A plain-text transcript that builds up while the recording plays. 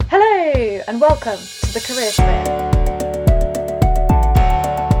welcome to The Career Spin,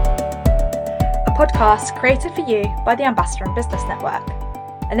 a podcast created for you by the Ambassador in Business Network,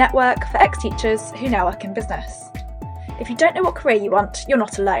 a network for ex-teachers who now work in business. If you don't know what career you want, you're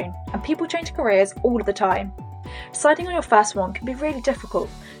not alone, and people change careers all of the time. Deciding on your first one can be really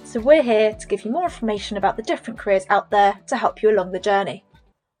difficult, so we're here to give you more information about the different careers out there to help you along the journey.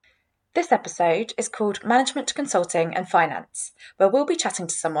 This episode is called Management Consulting and Finance, where we'll be chatting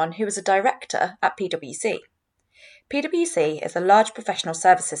to someone who is a director at PwC. PwC is a large professional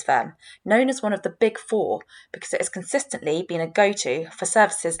services firm known as one of the Big Four because it has consistently been a go-to for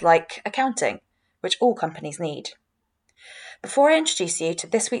services like accounting, which all companies need. Before I introduce you to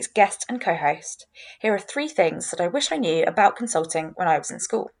this week's guest and co-host, here are 3 things that I wish I knew about consulting when I was in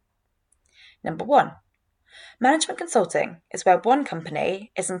school. Number 1. Management consulting is where one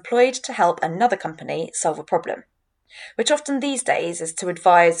company is employed to help another company solve a problem, which often these days is to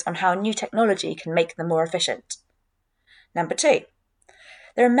advise on how new technology can make them more efficient. Number 2.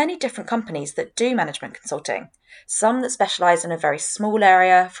 There are many different companies that do management consulting, some that specialise in a very small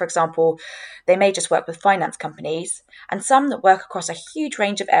area, for example, they may just work with finance companies, and some that work across a huge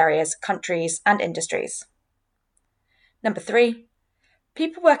range of areas, countries and industries. Number 3.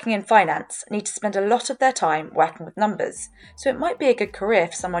 People working in finance need to spend a lot of their time working with numbers, so it might be a good career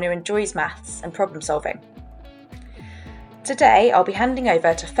for someone who enjoys maths and problem solving. Today, I'll be handing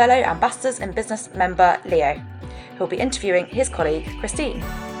over to fellow Ambassadors in Business member Leo, who will be interviewing his colleague Christine.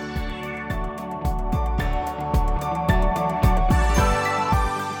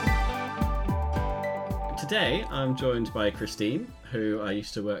 Today, I'm joined by Christine, who I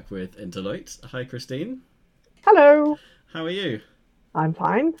used to work with in Deloitte. Hi, Christine. Hello. How are you? I'm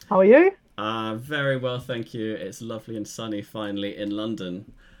fine. How are you? Very well, thank you. It's lovely and sunny finally in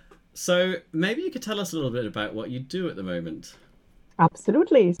London. So maybe you could tell us a little bit about what you do at the moment.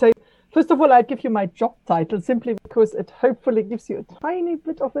 Absolutely. So first of all, I'd give you my job title simply because it hopefully gives you a tiny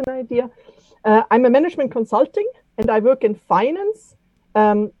bit of an idea. I'm a management consulting and I work in finance.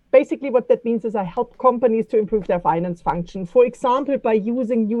 Basically, what that means is I help companies to improve their finance function. For example, by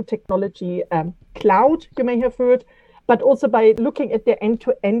using new technology, cloud, you may have heard, but also by looking at their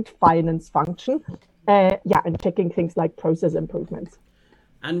end-to-end finance function, and checking things like process improvements.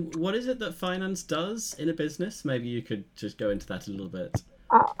 And what is it that finance does in a business? Maybe you could just go into that a little bit.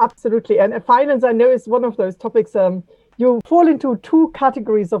 Absolutely. And finance, I know, is one of those topics. You fall into 2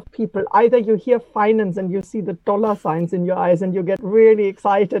 categories of people. Either you hear finance and you see the dollar signs in your eyes and you get really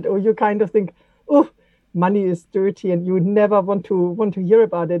excited, or you kind of think, oh, money is dirty, and you would never want to hear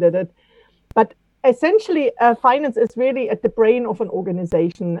about it. But essentially, finance is really at the brain of an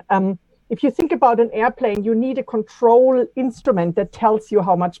organization. If you think about an airplane, you need a control instrument that tells you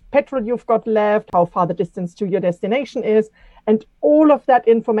how much petrol you've got left, how far the distance to your destination is, and all of that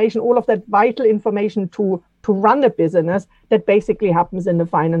information, all of that vital information to run a business that basically happens in the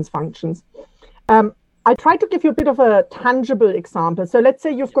finance functions. I try to give you a bit of a tangible example. So let's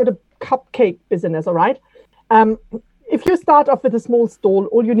say you've got a cupcake business, all right? If you start off with a small stall,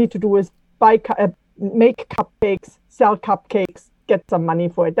 all you need to do is make cupcakes, sell cupcakes, get some money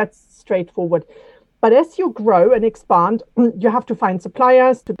for it. That's straightforward. But as you grow and expand, you have to find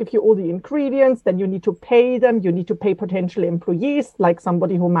suppliers to give you all the ingredients. Then you need to pay them. You need to pay potential employees, like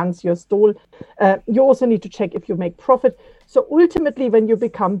somebody who mans your stall. You also need to check if you make profit. So ultimately, when you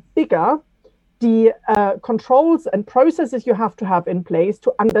become bigger, the controls and processes you have to have in place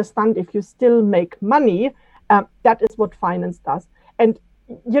to understand if you still make money, that is what finance does. And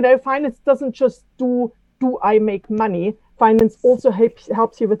finance doesn't just do I make money? Finance also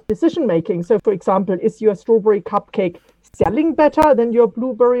helps you with decision making. So, for example, is your strawberry cupcake selling better than your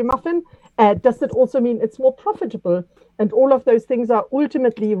blueberry muffin? Does it also mean it's more profitable? And all of those things are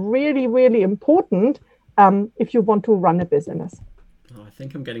ultimately really, really important if you want to run a business. Oh, I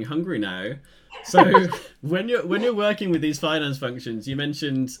think I'm getting hungry now. So when you're working with these finance functions, you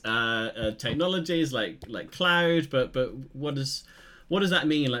mentioned technologies like cloud, but what does that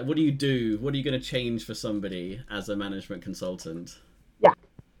mean? Like, what do you do? What are you going to change for somebody as a management consultant? Yeah.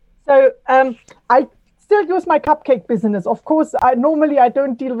 So I still use my cupcake business. Of course, I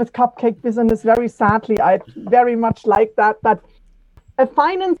don't deal with cupcake business. Very sadly, I very much like that. But a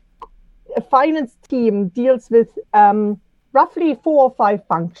finance team deals with roughly 4 or 5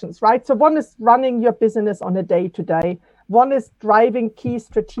 functions, right? So one is running your business on a day-to-day. One is driving key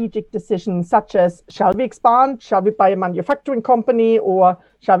strategic decisions, such as, shall we expand? Shall we buy a manufacturing company? Or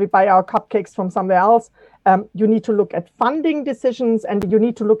shall we buy our cupcakes from somewhere else? You need to look at funding decisions, and you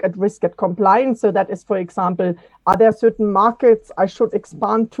need to look at risk and compliance. So that is, for example, are there certain markets I should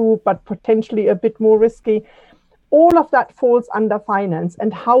expand to, but potentially a bit more risky? all of that falls under finance.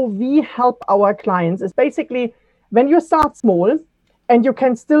 And how we help our clients is basically when you start small and you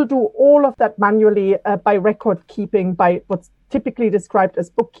can still do all of that manually by record keeping, by what's typically described as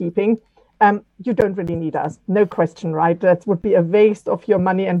bookkeeping, you don't really need us. No question, right? That would be a waste of your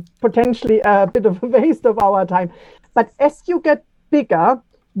money and potentially a bit of a waste of our time. But as you get bigger,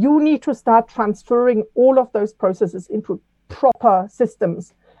 you need to start transferring all of those processes into proper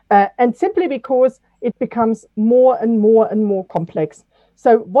systems. And simply because it becomes more and more and more complex.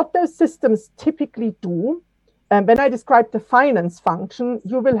 So what those systems typically do, and when I describe the finance function,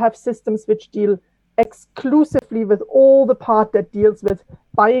 you will have systems which deal exclusively with all the part that deals with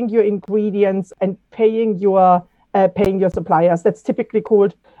buying your ingredients and paying your suppliers. That's typically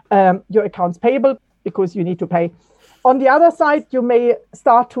called your accounts payable, because you need to pay. On the other side, you may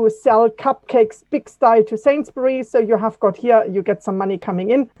start to sell cupcakes big style to Sainsbury's. So you have got here, you get some money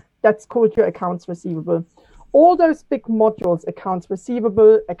coming in. That's called your accounts receivable. All those big modules, accounts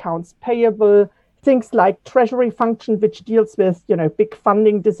receivable, accounts payable, things like treasury function, which deals with, big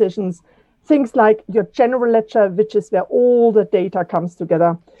funding decisions, things like your general ledger, which is where all the data comes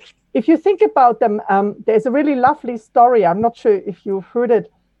together. If you think about them, there's a really lovely story. I'm not sure if you've heard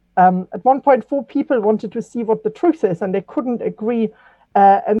it. At one point, 4 people wanted to see what the truth is, and they couldn't agree.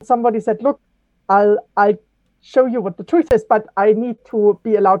 And somebody said, look, I'll show you what the truth is, but I need to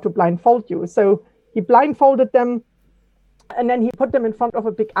be allowed to blindfold you. So he blindfolded them, and then he put them in front of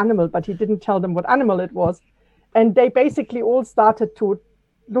a big animal, but he didn't tell them what animal it was. And they basically all started to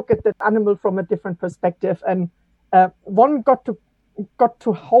look at that animal from a different perspective. And one got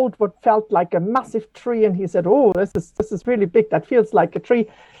to hold what felt like a massive tree, and he said, oh, this is really big. That feels like a tree.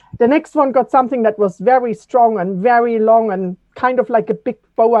 The next one got something that was very strong and very long and kind of like a big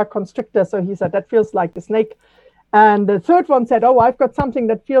boa constrictor. So he said, that feels like a snake. And the third one said, oh, I've got something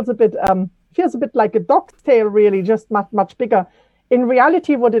that feels a bit like a dog's tail, really, just much, much bigger. In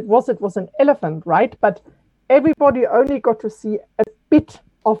reality, what it was an elephant, right? But everybody only got to see a bit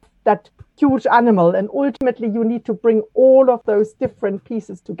of that huge animal. And ultimately, you need to bring all of those different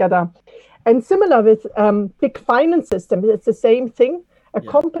pieces together. And similar with big finance systems, it's the same thing. A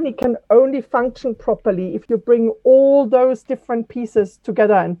company can only function properly if you bring all those different pieces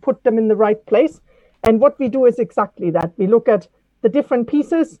together and put them in the right place. And what we do is exactly that. We look at the different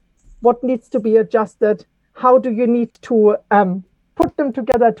pieces, what needs to be adjusted, how do you need to put them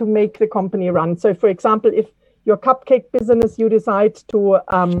together to make the company run. So, for example, if your cupcake business, you decide to,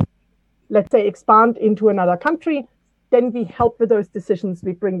 let's say, expand into another country, then we help with those decisions.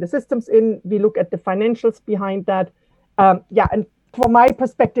 We bring the systems in, we look at the financials behind that. And from my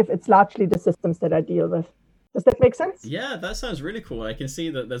perspective, it's largely the systems that I deal with. Does that make sense? Yeah, that sounds really cool. I can see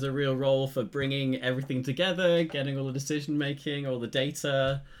that there's a real role for bringing everything together, getting all the decision making, all the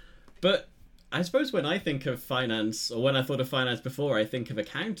data. But I suppose when I think of finance, or when I thought of finance before, I think of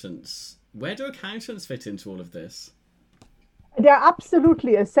accountants. Where do accountants fit into all of this? They're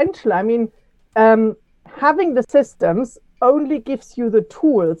absolutely essential. I mean, having the systems only gives you the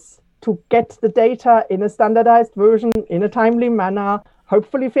tools to get the data in a standardized version, in a timely manner,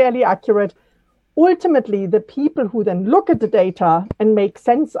 hopefully fairly accurate. Ultimately, the people who then look at the data and make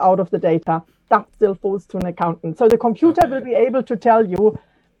sense out of the data, that still falls to an accountant. So the computer will be able to tell you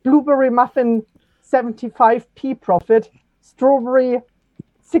blueberry muffin 75p profit, strawberry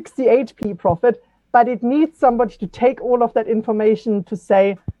 68p profit, but it needs somebody to take all of that information to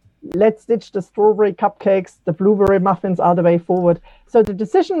say, let's ditch the strawberry cupcakes, the blueberry muffins are the way forward. So the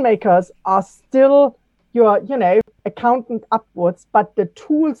decision makers are still your, accountant upwards, but the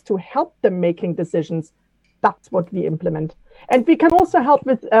tools to help them making decisions, that's what we implement. And we can also help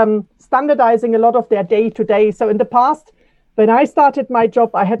with standardizing a lot of their day-to-day. So in the past, when I started my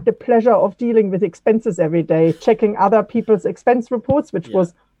job, I had the pleasure of dealing with expenses every day, checking other people's expense reports, which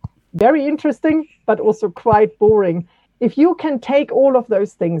was very interesting, but also quite boring. If you can take all of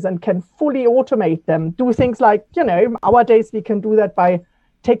those things and can fully automate them, do things like, nowadays we can do that by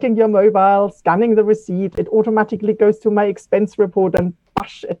taking your mobile, scanning the receipt, it automatically goes to my expense report, and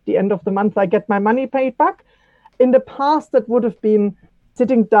at the end of the month, I get my money paid back. In the past, that would have been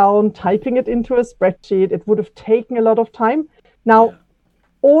sitting down, typing it into a spreadsheet. It would have taken a lot of time. Now,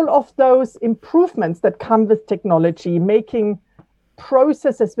 all of those improvements that come with technology, making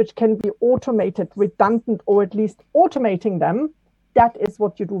processes which can be automated, redundant, or at least automating them, that is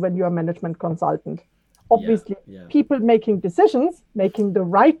what you do when you're a management consultant. Obviously, people making decisions, making the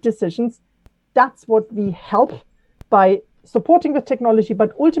right decisions, that's what we help by supporting with technology,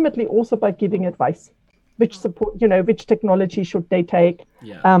 but ultimately also by giving advice. Which technology should they take?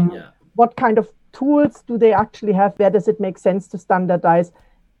 What kind of tools do they actually have? Where does it make sense to standardize?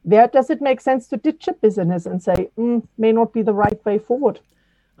 where does it make sense to ditch a business and say, may not be the right way forward?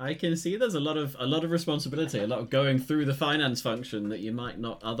 I can see there's a lot of responsibility, a lot of going through the finance function that you might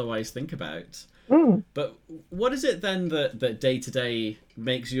not otherwise think about. But what is it then that day to day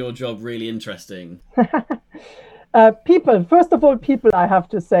makes your job really interesting? People, first of all, people, I have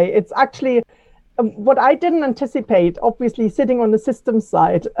to say, it's actually what I didn't anticipate, obviously sitting on the systems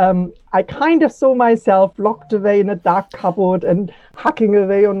side. I kind of saw myself locked away in a dark cupboard and hacking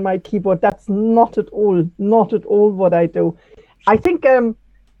away on my keyboard. That's not at all what I do. I think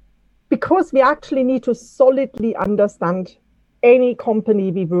because we actually need to solidly understand any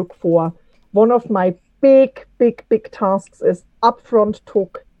company we work for, one of my big tasks is upfront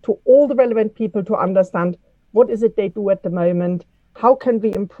talk to all the relevant people to understand what is it they do at the moment, how can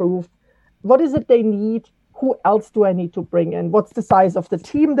we improve, what is it they need, who else do I need to bring in, what's the size of the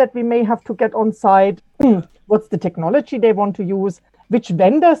team that we may have to get on site, what's the technology they want to use, which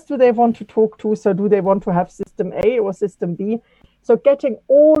vendors do they want to talk to, so do they want to have system A or system B? So getting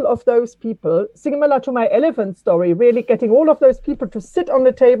all of those people, similar to my elephant story, really getting all of those people to sit on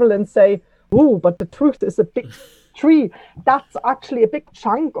the table and say, "Ooh, but the truth is a big tree." That's actually a big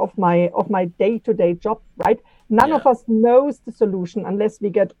chunk of my day-to-day job, right? None of us knows the solution unless we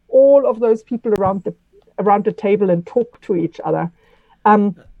get all of those people around the table and talk to each other.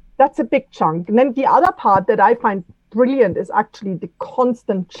 That's a big chunk. And then the other part that I find brilliant is actually the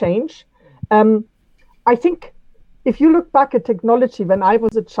constant change. I think if you look back at technology, when I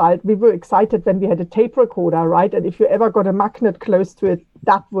was a child, we were excited when we had a tape recorder, right? And if you ever got a magnet close to it,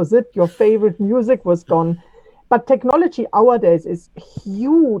 that was it. Your favorite music was gone. But technology nowadays is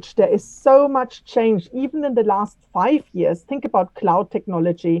huge. There is so much change, even in the last 5 years. Think about cloud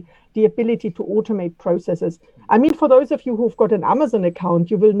technology, the ability to automate processes. I mean, for those of you who've got an Amazon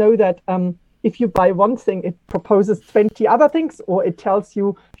account, you will know that if you buy one thing, it proposes 20 other things, or it tells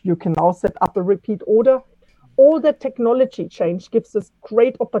you you can now set up a repeat order. All that technology change gives us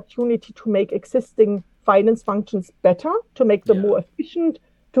great opportunity to make existing finance functions better, to make them more efficient,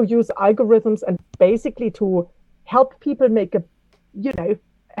 to use algorithms, and basically to help people make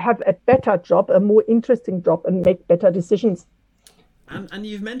have a better job, a more interesting job, and make better decisions. And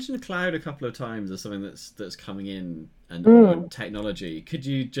you've mentioned cloud a couple of times as something that's coming in and technology. Could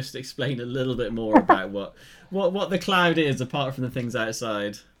you just explain a little bit more about what the cloud is, apart from the things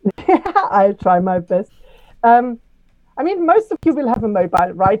outside? I'll try my best. I mean, most of you will have a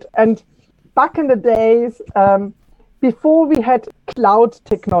mobile, right? And back in the days, before we had cloud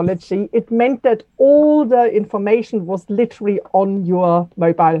technology, it meant that all the information was literally on your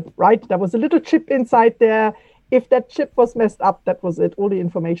mobile, right? There was a little chip inside there. If that chip was messed up, that was it. All the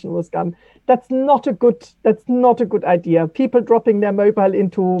information was gone. That's not a good idea. People dropping their mobile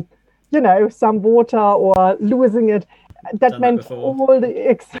into, some water or losing it. That meant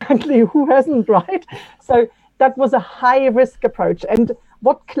exactly, who hasn't, right? So that was a high risk approach. And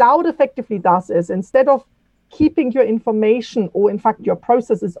what cloud effectively does is, instead of keeping your information, or in fact your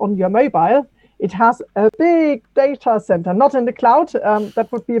processes on your mobile, it has a big data center, not in the cloud. That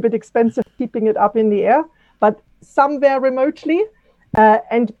would be a bit expensive, keeping it up in the air, but somewhere remotely.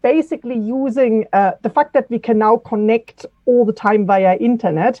 And basically using the fact that we can now connect all the time via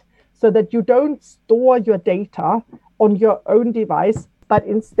internet, so that you don't store your data on your own device, but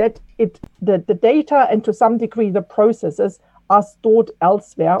instead the data, and to some degree the processes, are stored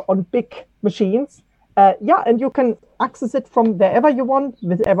elsewhere on big machines. And you can access it from wherever you want,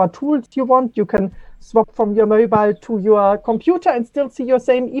 with whatever tools you want. You can swap from your mobile to your computer and still see your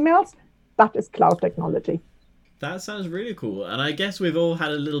same emails. That is cloud technology. That sounds really cool. And I guess we've all had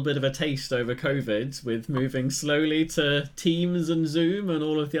a little bit of a taste over COVID with moving slowly to Teams and Zoom and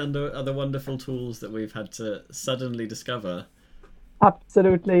all of the other wonderful tools that we've had to suddenly discover.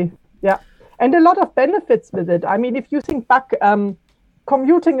 Absolutely. Yeah. And a lot of benefits with it. I mean, if you think back,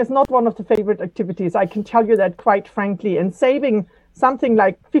 commuting is not one of the favorite activities. I can tell you that quite frankly. And saving something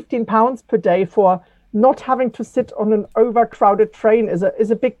like £15 per day for not having to sit on an overcrowded train is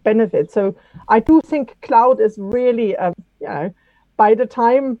a big benefit. So I do think cloud is really, by the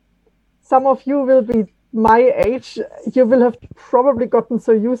time some of you will be my age, you will have probably gotten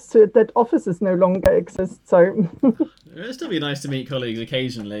so used to it that offices no longer exist. So it'll still be nice to meet colleagues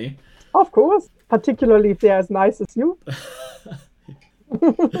occasionally. Of course, particularly if they're as nice as you.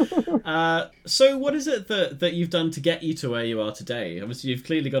 So what is it that you've done to get you to where you are today? Obviously, you've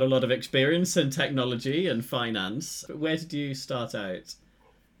clearly got a lot of experience in technology and finance. But where did you start out?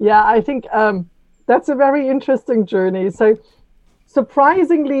 Yeah, I think that's a very interesting journey. So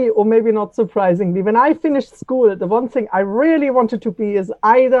surprisingly, or maybe not surprisingly, when I finished school, the one thing I really wanted to be is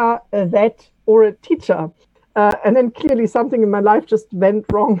either a vet or a teacher. And then clearly something in my life just went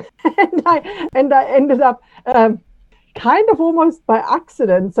wrong. and I ended up kind of almost by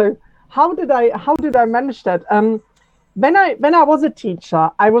accident. So how did I manage that? When I was a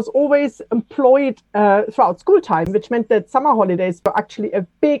teacher, I was always employed throughout school time, which meant that summer holidays were actually a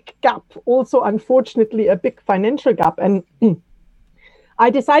big gap, also unfortunately a big financial gap. And I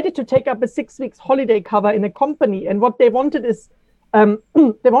decided to take up a 6 weeks holiday cover in a company. And what they wanted is,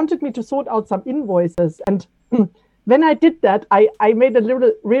 they wanted me to sort out some invoices. And when I did that, I made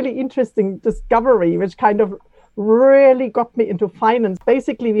a really interesting discovery, which kind of really got me into finance.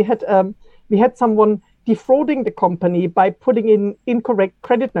 Basically, we had someone defrauding the company by putting in incorrect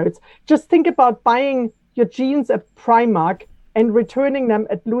credit notes. Just think about buying your jeans at Primark and returning them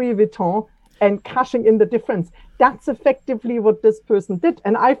at Louis Vuitton and cashing in the difference. That's effectively what this person did.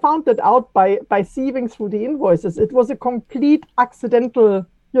 And I found that out by sieving through the invoices. It was a complete accidental,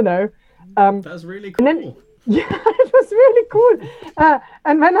 That's really cool. Yeah, it was really cool.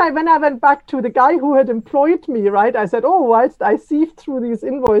 And when I went back to the guy who had employed me, right, I said, whilst I sieved through these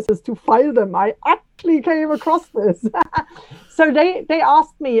invoices to file them, I actually came across this. So they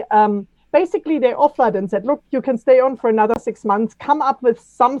asked me, basically they offered and said, look, you can stay on for another 6 months, come up with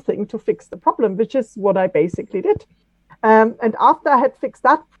something to fix the problem, which is what I basically did. And after I had fixed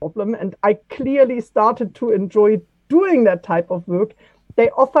that problem, and I clearly started to enjoy doing that type of work, they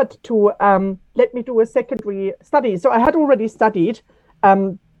offered to let me do a secondary study. So I had already studied,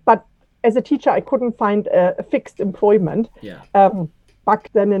 but as a teacher, I couldn't find a fixed employment. Yeah.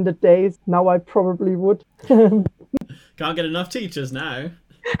 Back then in the days, now I probably would. Can't get enough teachers now.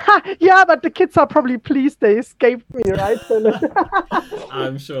 Yeah, but the kids are probably pleased they escaped me, right?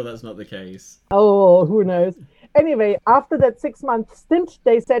 I'm sure that's not the case. Oh, who knows? Anyway, after that 6 month stint,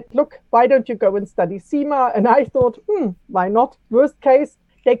 they said, look, why don't you go and study CIMA? And I thought, why not? Worst case,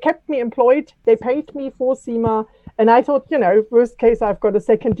 they kept me employed. They paid me for CIMA. And I thought, worst case, I've got a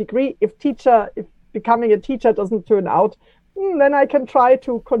second degree. If becoming a teacher doesn't turn out, then I can try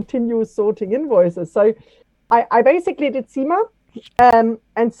to continue sorting invoices. So I basically did CIMA.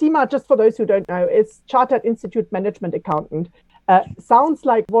 And CIMA, just for those who don't know, is Chartered Institute Management Accountant. Sounds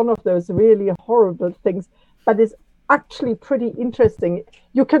like one of those really horrible things, but is actually pretty interesting.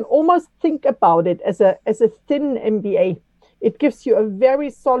 You can almost think about it as a thin MBA. It gives you a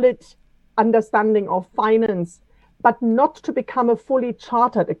very solid understanding of finance, but not to become a fully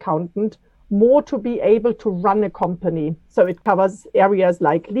chartered accountant, more to be able to run a company. So it covers areas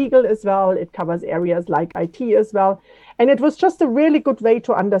like legal as well. It covers areas like IT as well. And it was just a really good way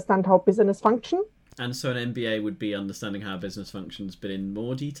to understand how business function. And so an MBA would be understanding how business functions, but in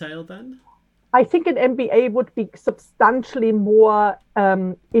more detail then? I think an MBA would be substantially more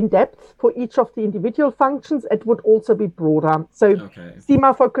in depth for each of the individual functions. It would also be broader. So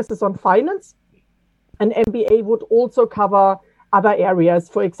CIMA focuses on finance. An MBA would also cover other areas.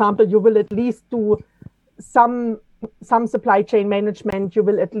 For example, you will at least do some supply chain management. You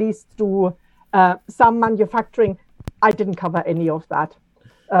will at least do some manufacturing. I didn't cover any of that,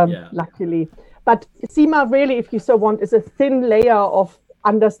 luckily. But CIMA really, if you so want, is a thin layer of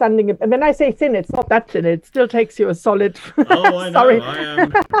understanding. And when I say thin, it's not that thin. It still takes you a solid... Oh, I know. Sorry. I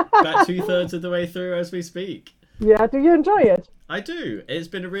am about 2/3 of the way through as we speak. Yeah, do you enjoy it? I do. It's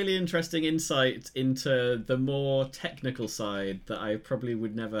been a really interesting insight into the more technical side that I probably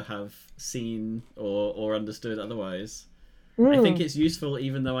would never have seen or understood otherwise. I think it's useful,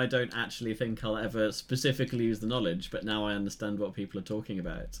 even though I don't actually think I'll ever specifically use the knowledge, but now I understand what people are talking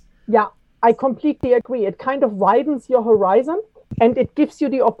about. Yeah, I completely agree. It kind of widens your horizon and it gives you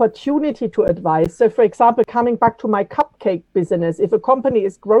the opportunity to advise. So, for example, coming back to my cupcake business, if a company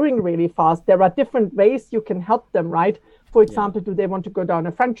is growing really fast, there are different ways you can help them, right? For example, do they want to go down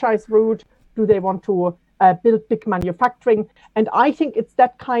a franchise route? Do they want to build big manufacturing? And I think it's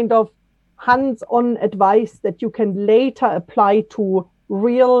that kind of hands-on advice that you can later apply to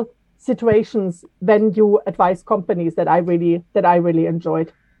real situations when you advise companies that I really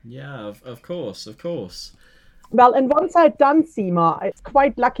enjoyed. Yeah, of course. Well, and once I'd done CIMA, it's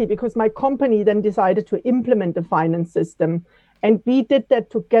quite lucky because my company then decided to implement the finance system. And we did that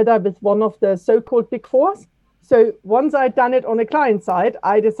together with one of the so-called Big Fours. So once I'd done it on a client side,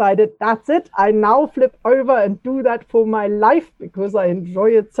 I decided that's it. I now flip over and do that for my life because I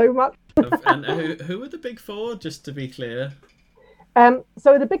enjoy it so much. And who are the Big Four, just to be clear?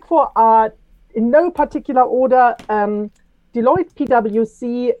 So the Big Four are in no particular order, Deloitte,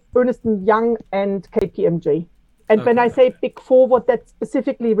 PwC, Ernst & Young, and KPMG. And when I say Big Four, what that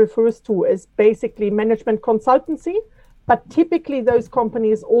specifically refers to is basically management consultancy. But typically those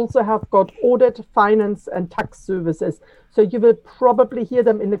companies also have got audit, finance, and tax services. So you will probably hear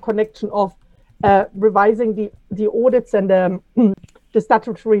them in the connection of revising the audits and the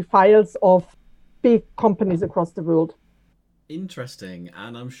statutory files of big companies across the world. Interesting.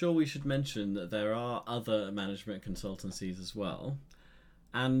 And I'm sure we should mention that there are other management consultancies as well.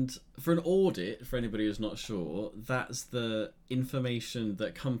 And for an audit, for anybody who's not sure, that's the information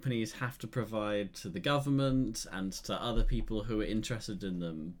that companies have to provide to the government and to other people who are interested in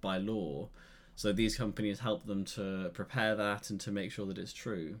them by law. So these companies help them to prepare that and to make sure that it's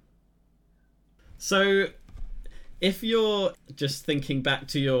true. So if you're just thinking back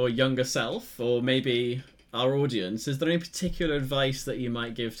to your younger self, or maybe our audience, is there any particular advice that you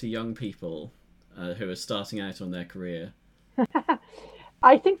might give to young people who are starting out on their career?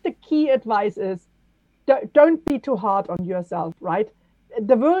 I think the key advice is don't be too hard on yourself, right?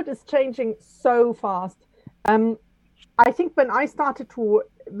 The world is changing so fast. I think when I started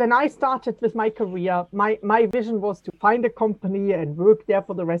with my career, my vision was to find a company and work there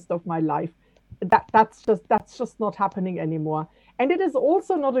for the rest of my life. That's just not happening anymore. And it is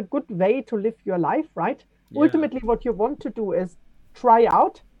also not a good way to live your life, right? Yeah. Ultimately, what you want to do is try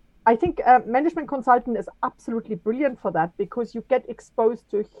out. I think management consultant is absolutely brilliant for that, because you get exposed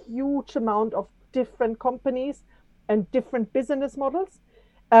to a huge amount of different companies and different business models.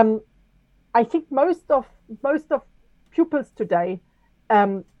 I think most of pupils today,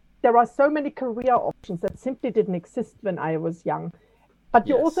 there are so many career options that simply didn't exist when I was young. But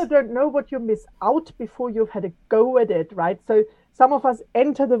you also don't know what you miss out before you've had a go at it, right? So some of us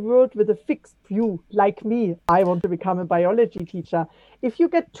enter the world with a fixed view, like me. I want to become a biology teacher. If you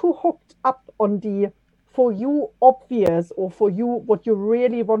get too hooked up on the for you obvious or for you what you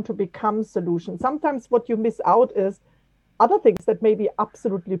really want to become solution, sometimes what you miss out is other things that may be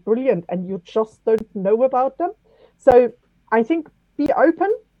absolutely brilliant and you just don't know about them. So I think be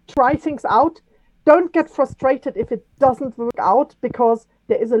open, try things out. Don't get frustrated if it doesn't work out, because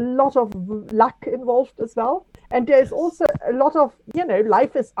there is a lot of luck involved as well. And there is also a lot of,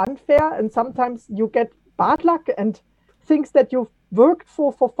 life is unfair, and sometimes you get bad luck and things that you've worked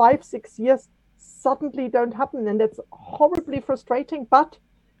for 5-6 years suddenly don't happen. And that's horribly frustrating, but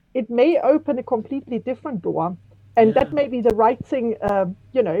it may open a completely different door. And that may be the right thing.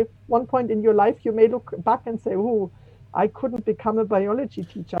 One point in your life, you may look back and say, oh, I couldn't become a biology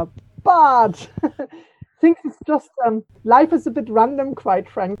teacher. But things is just, life is a bit random, quite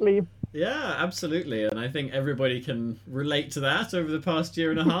frankly. Yeah, absolutely. And I think everybody can relate to that over the past year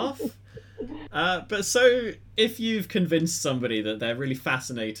and a half. But so if you've convinced somebody that they're really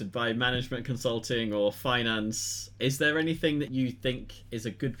fascinated by management consulting or finance, is there anything that you think is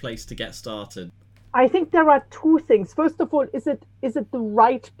a good place to get started? I think there are two things. First of all, is it the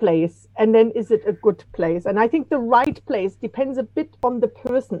right place? And then is it a good place? And I think the right place depends a bit on the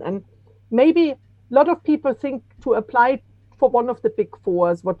person. And maybe a lot of people think to apply for one of the big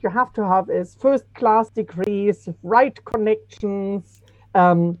fours, what you have to have is first-class degrees, right connections,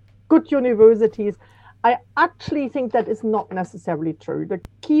 good universities. I actually think that is not necessarily true. The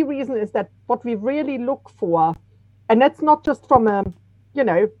key reason is that what we really look for, and that's not just from a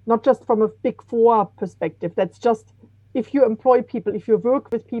big four perspective. That's just if you employ people, if you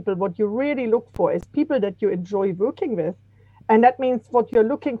work with people, what you really look for is people that you enjoy working with. And that means what you're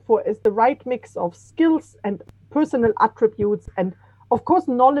looking for is the right mix of skills and personal attributes. And of course,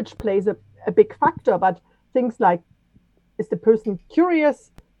 knowledge plays a big factor, but things like, is the person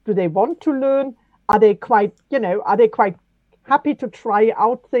curious? Do they want to learn? Are they quite happy to try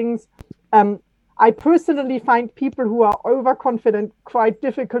out things? I personally find people who are overconfident quite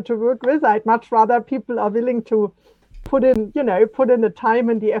difficult to work with. I'd much rather people are willing to put in the time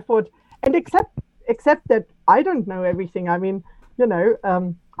and the effort and accept that I don't know everything. I mean,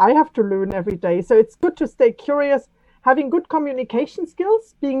 I have to learn every day. So it's good to stay curious, having good communication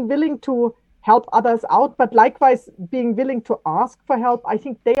skills, being willing to help others out, but likewise being willing to ask for help. I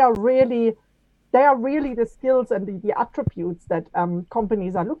think they are really the skills and the attributes that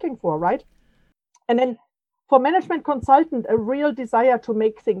companies are looking for, right? And then for management consultant, a real desire to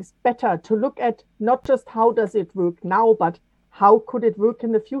make things better, to look at not just how does it work now, but how could it work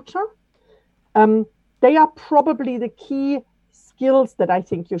in the future? They are probably the key skills that I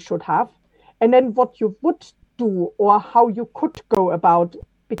think you should have. And then what you would do or how you could go about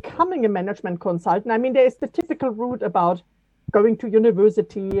becoming a management consultant. I mean, there is the typical route about going to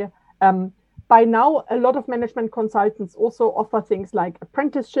university. By now, a lot of management consultants also offer things like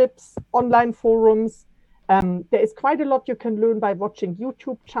apprenticeships, online forums. There is quite a lot you can learn by watching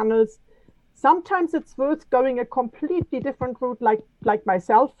YouTube channels. Sometimes it's worth going a completely different route, like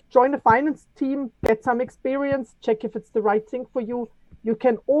myself. Join a finance team, get some experience, check if it's the right thing for you. You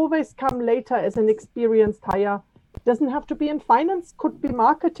can always come later as an experienced hire. It doesn't have to be in finance, could be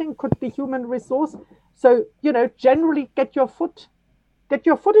marketing, could be human resource. So, generally get your foot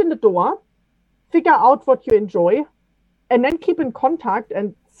in the door, figure out what you enjoy, and then keep in contact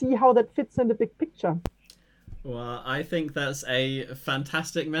and see how that fits in the big picture. Well, I think that's a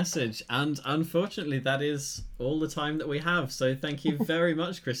fantastic message, and unfortunately that is all the time that we have. So thank you very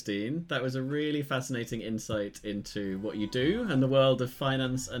much, Christine. That was a really fascinating insight into what you do and the world of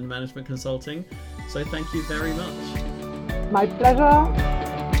finance and management consulting. So thank you very much. My pleasure.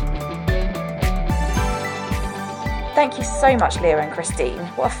 Thank you so much, Leo and Christine.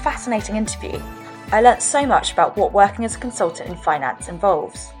 What a fascinating interview. I learnt so much about what working as a consultant in finance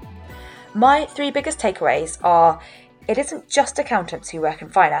involves. My 3 biggest takeaways are: it isn't just accountants who work in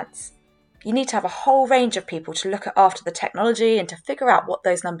finance. You need to have a whole range of people to look after the technology and to figure out what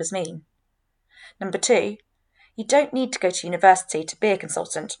those numbers mean. Number 2, you don't need to go to university to be a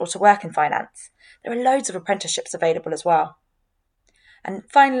consultant or to work in finance. There are loads of apprenticeships available as well. And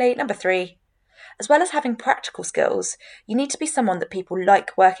finally, number 3, as well as having practical skills, you need to be someone that people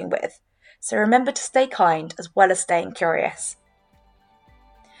like working with. So remember to stay kind as well as staying curious.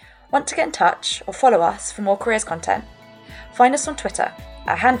 Want to get in touch or follow us for more careers content? Find us on Twitter.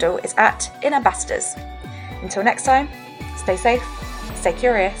 Our handle is @inambassadors. Until next time, stay safe, stay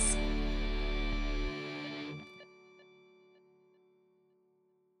curious.